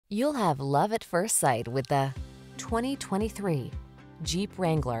You'll have love at first sight with the 2023 Jeep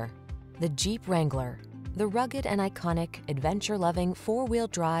Wrangler. The Jeep Wrangler, the rugged and iconic, adventure-loving four-wheel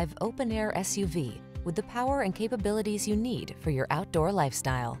drive open-air SUV with the power and capabilities you need for your outdoor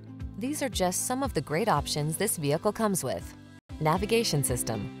lifestyle. These are just some of the great options this vehicle comes with: navigation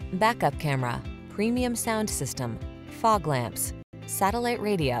system, backup camera, premium sound system, fog lamps, satellite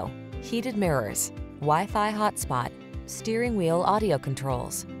radio, heated mirrors, Wi-Fi hotspot, steering wheel audio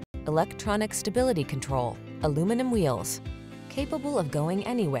controls, electronic stability control, aluminum wheels. Capable of going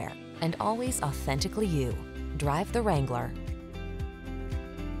anywhere and always authentically you. Drive the Wrangler.